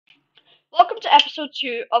to episode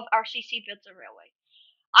 2 of RCC Builds a Railway.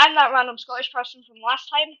 I'm that random Scottish person from last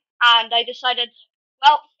time, and I decided,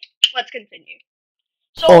 well, let's continue.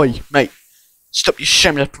 So, Oi, mate, stop your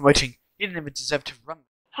shameless promoting. You didn't even deserve to run.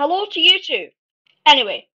 Hello to you too.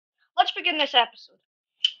 Anyway, let's begin this episode.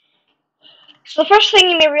 So the first thing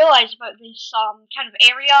you may realise about this kind of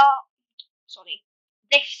area,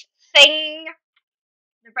 this thing,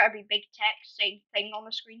 there better be big text saying thing on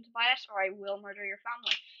the screen, Tobias, or I will murder your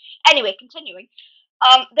family. Anyway, continuing.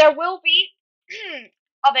 There will be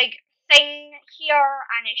a big thing here,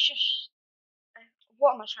 and it's just,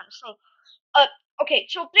 what am I trying to say? Okay,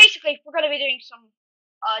 so basically, we're going to be doing some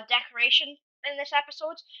decoration in this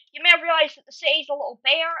episode. You may have realised that the city's a little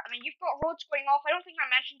bare. I mean, you've got roads going off. I don't think I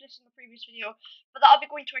mentioned this in the previous video, but that'll be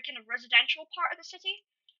going to a kind of residential part of the city.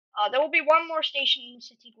 There will be one more station in the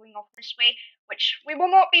city going off this way, which we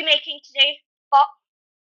will not be making today, but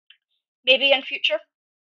maybe in future,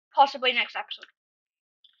 possibly next episode.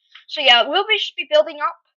 So yeah, we'll just be building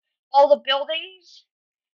up all the buildings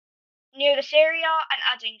near this area and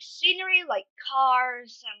adding scenery like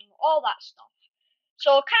cars and all that stuff.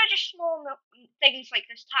 So kind of just small things like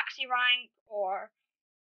this taxi rank or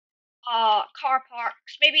car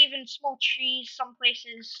parks, maybe even small trees some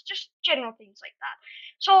places, just general things like that.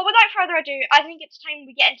 So without further ado, I think it's time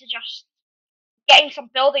we get into just getting some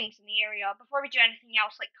buildings in the area before we do anything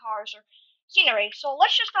else like cars or scenery. So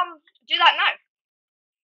let's just do that now.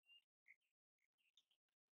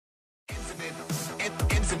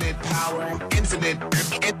 Infinite power, infinite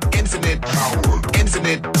power, infinite power,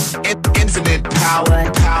 infinite power, infinite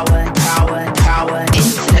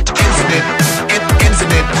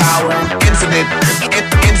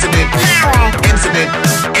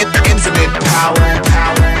power.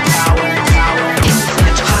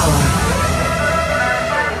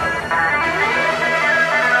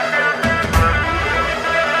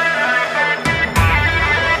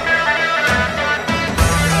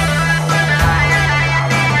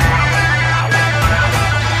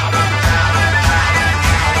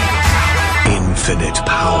 Infinite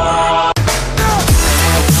power.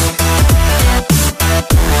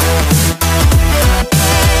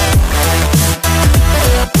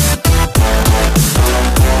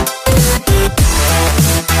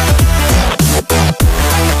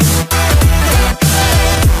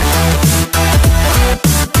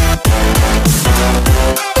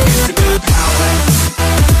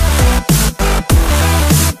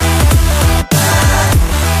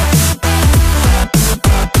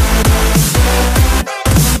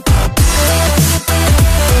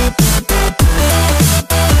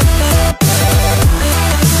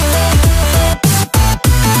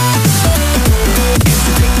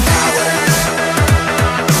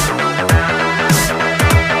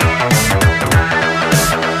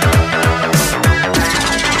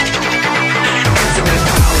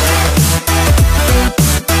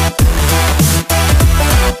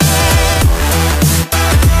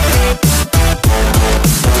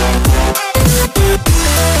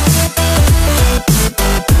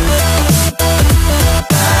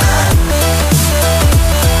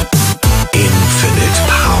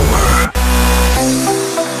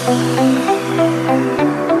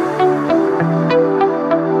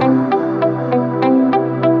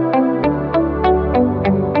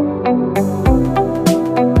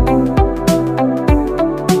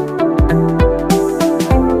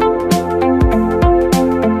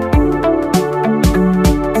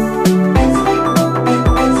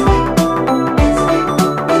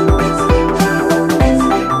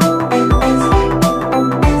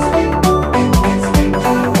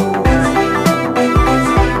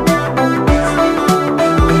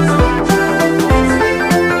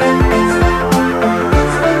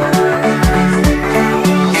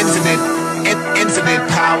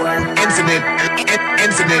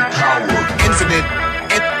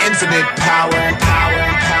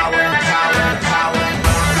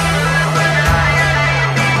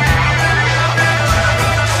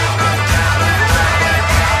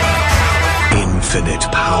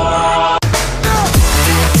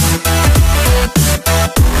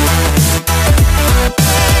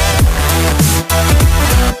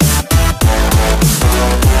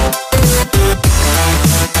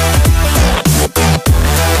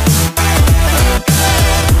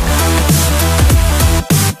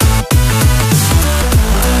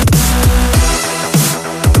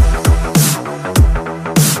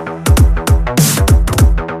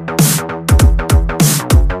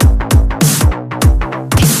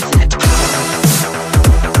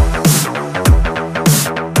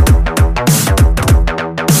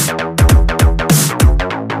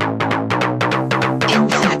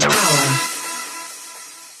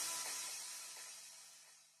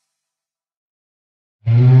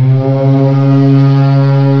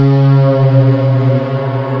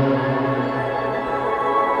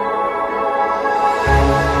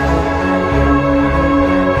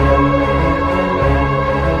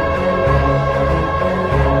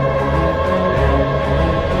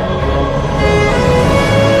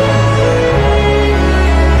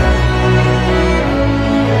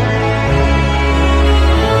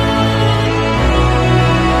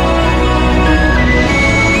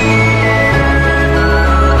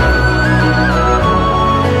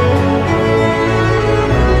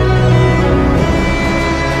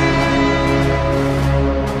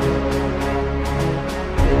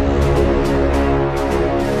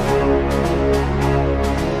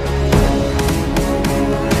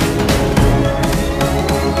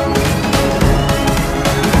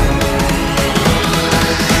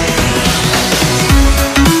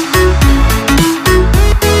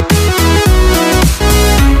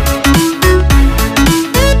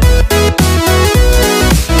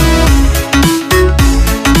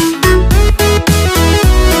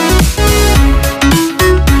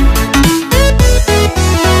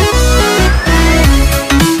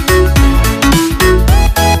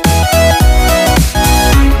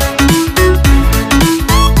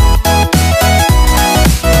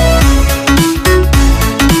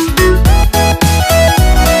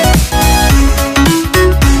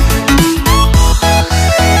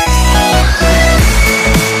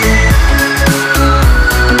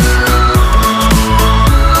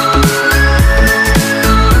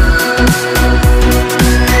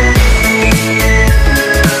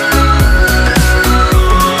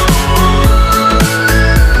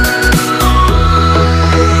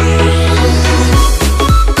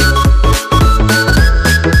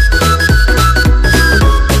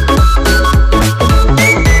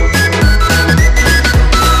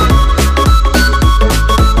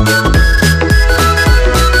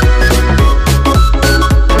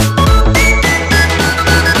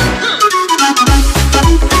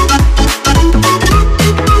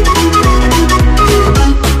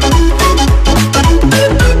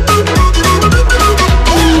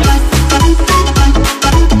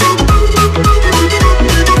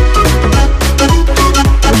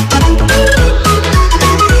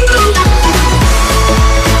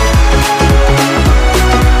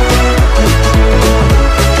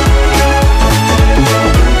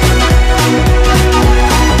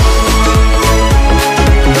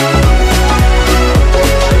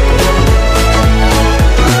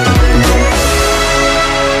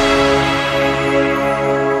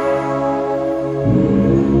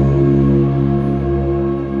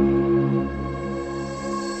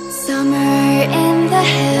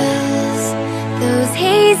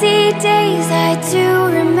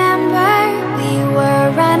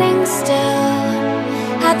 standing still,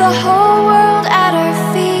 had the whole world at our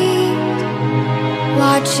feet,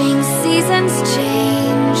 watching seasons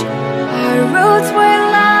change. Our roads were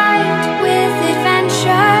lined with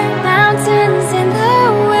adventure, mountains in the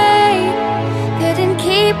way couldn't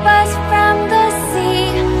keep us from the sea.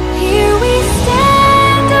 Here we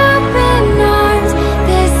stand, open arms.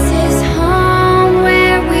 This is home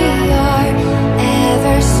where we are,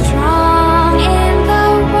 ever strong in the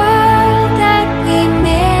world that we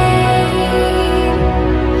made.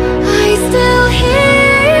 I still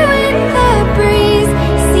hear you in the breeze,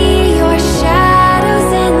 see your shadows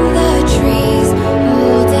in the trees,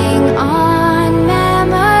 holding on,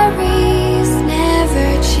 memories never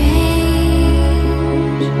change.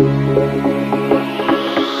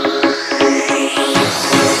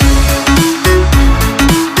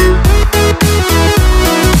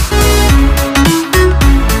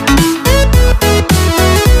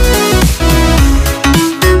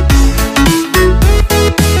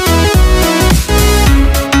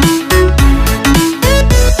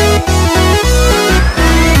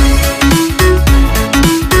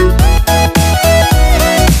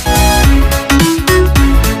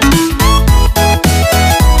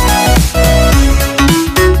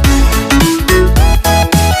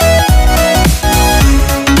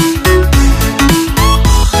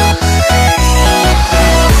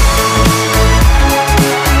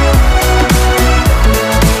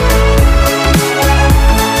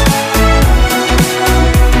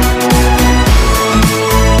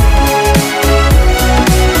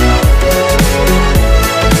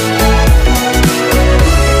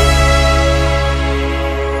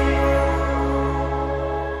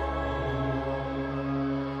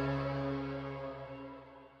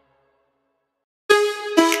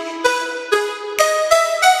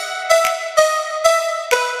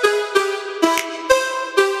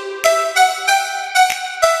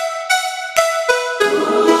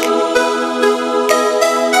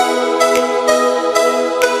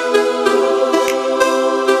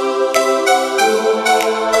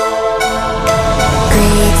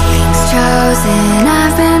 Chosen,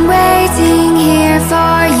 I've been waiting here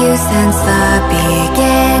for you since the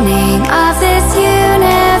beginning of this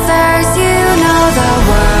universe. You know the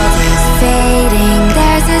world is fading,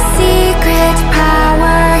 there's a secret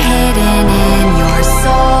power hidden in your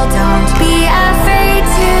soul. Don't be afraid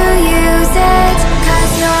to use it,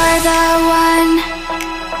 'cause you're the one,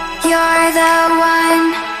 you're the one,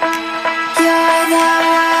 you're the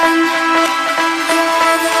one,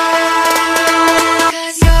 you're the one.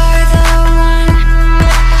 'Cause you're the one,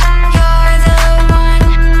 you're the one,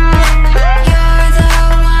 you're the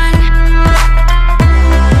one,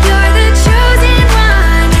 you're the chosen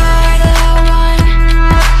one, you're the one,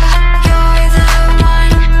 you're the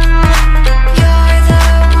one, you're the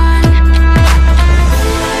one,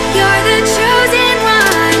 you're the chosen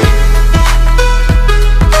one.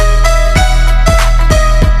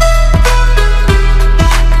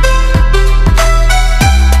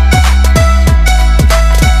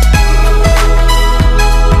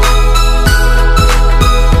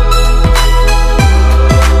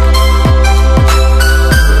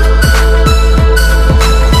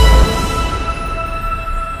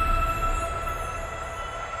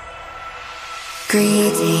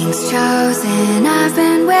 Greetings, chosen, I've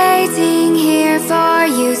been waiting here for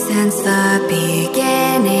you since the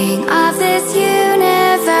beginning of this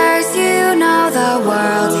universe. You know the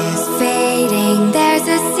world is fading, there's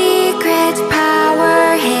a secret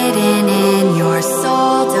power hidden in your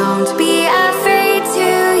soul. Don't be afraid to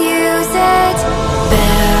use it.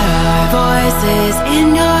 There are voices in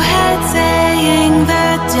your head saying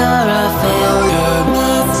that you're a failure.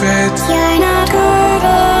 You're not good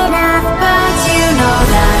enough, but you know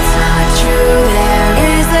that's not true. There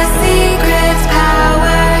is a secret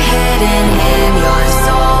power hidden in your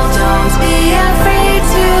soul. Don't be afraid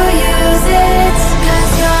to use it,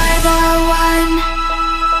 'cause you're the one.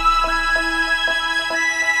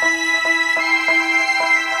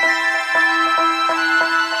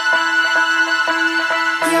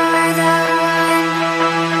 You're the one.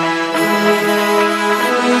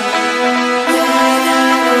 You're the one. You're the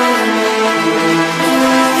one.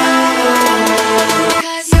 You're the one.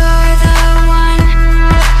 'Cause you're the one.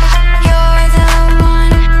 You're the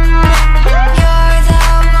one. You're the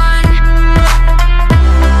one.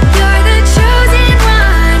 You're the chosen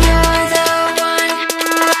one. You're the one.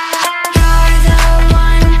 You're the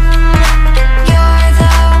one. You're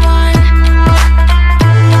the one.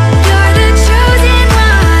 You're the chosen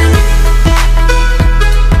one.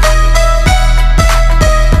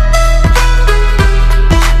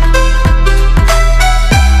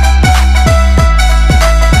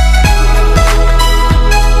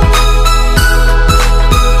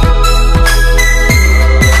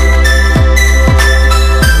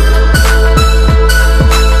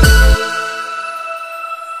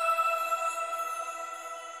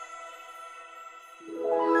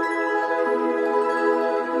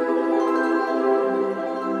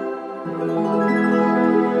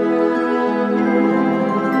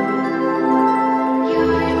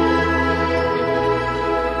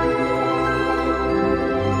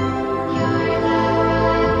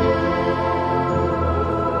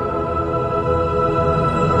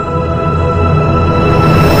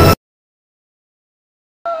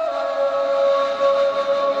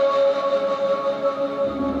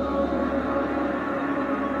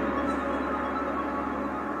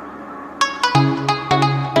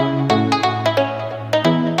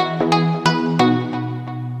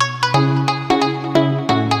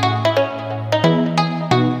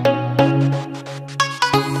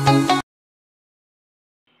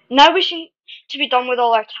 Now we seem to be done with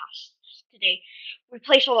all our tasks today. We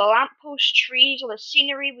placed all the lampposts, trees, all the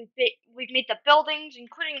scenery. We've made the buildings,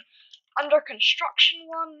 including under construction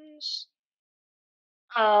ones.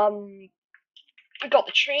 We got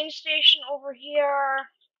the train station over here.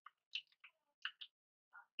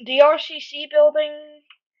 The RCC building.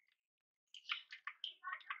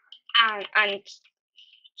 And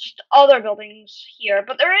just other buildings here.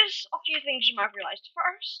 But there is a few things you might have realized.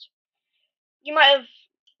 First, you might have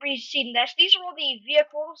seen this. These are all the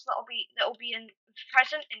vehicles that will be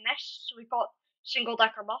present in this. So we've got single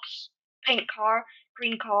decker bus, pink car,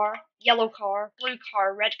 green car, yellow car, blue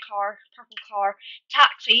car, red car, purple car,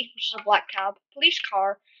 taxi, which is a black cab, police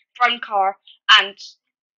car, brown car, and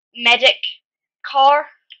medic car.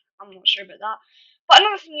 I'm not sure about that. But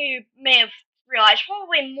another thing you may have realized,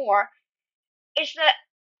 probably more, is that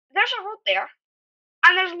there's a road there,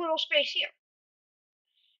 and there's a little space here.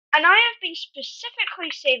 And I have been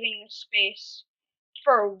specifically saving this space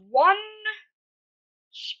for one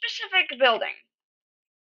specific building.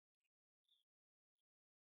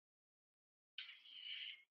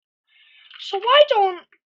 So why don't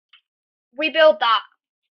we build that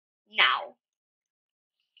now?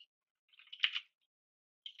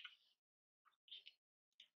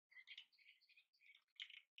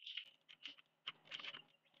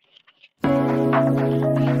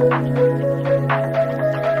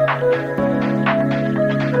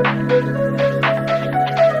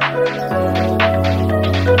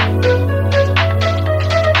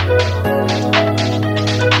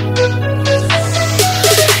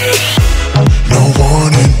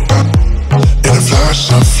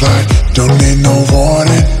 Don't need no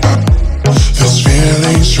warning. This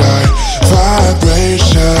feeling's right.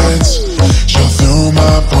 Vibrations show through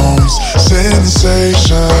my bones.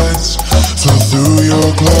 Sensations flow through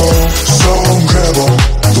your glow. So incredible,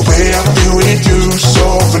 the way I feel with you,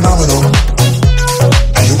 so phenomenal.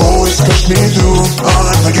 And you always push me through,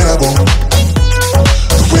 unforgettable.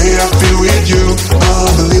 The way I feel with you,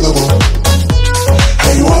 unbelievable.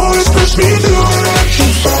 And you always push me through,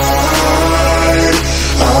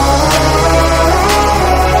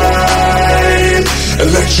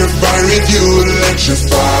 electrified with you,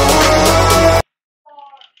 electrified.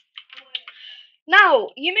 Now,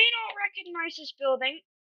 you may not recognize this building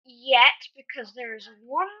yet because there is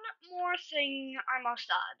one more thing I must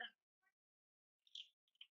add.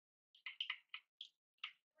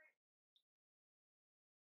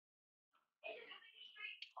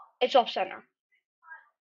 It's off center.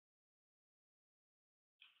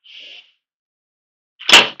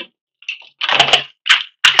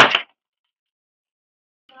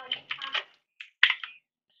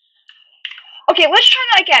 Okay, let's try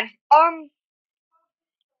that again.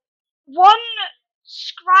 One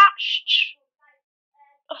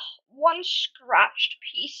scratched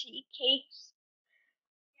PC case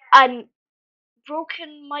and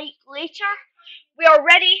broken mic later. We are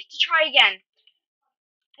ready to try again.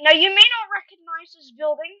 Now, you may not recognize this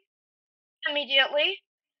building immediately,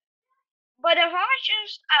 but if I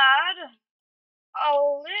just add a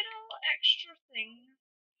little extra thing,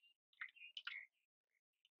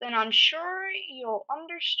 then I'm sure you'll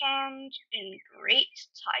understand in great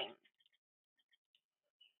time.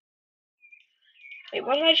 Wait,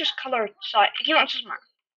 what did I just color? Sorry, you know what, it doesn't matter.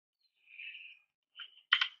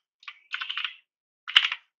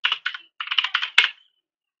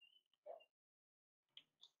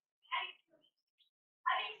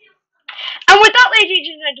 And with that, ladies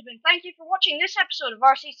and gentlemen, thank you for watching this episode of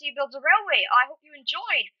RCC Builds a Railway. I hope you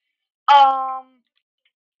enjoyed.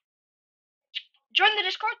 Join the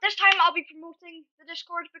Discord. This time I'll be promoting the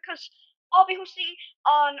Discord because I'll be hosting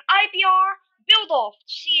an IBR build-off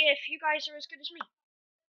to see if you guys are as good as me.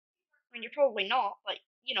 I mean, you're probably not, but,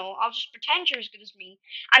 you know, I'll just pretend you're as good as me,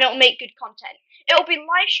 and it'll make good content. It'll be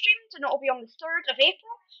live streamed, and it'll be on the 3rd of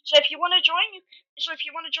April, so if you want to join, in,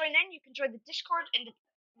 you can join the Discord in the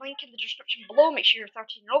link in the description below. Make sure you're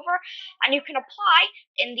 13 and over, and you can apply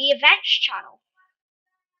in the events channel.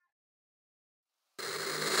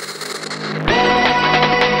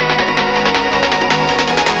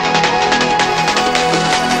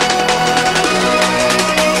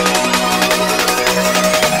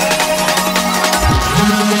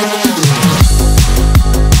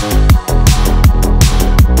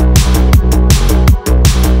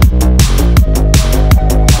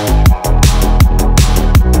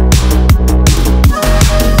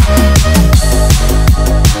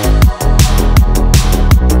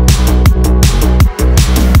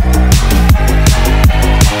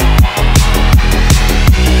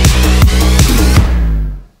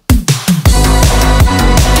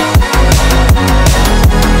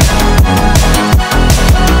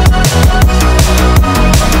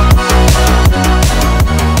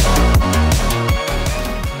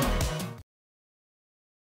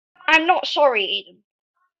 I'm not sorry, Aiden.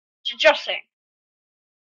 Just saying.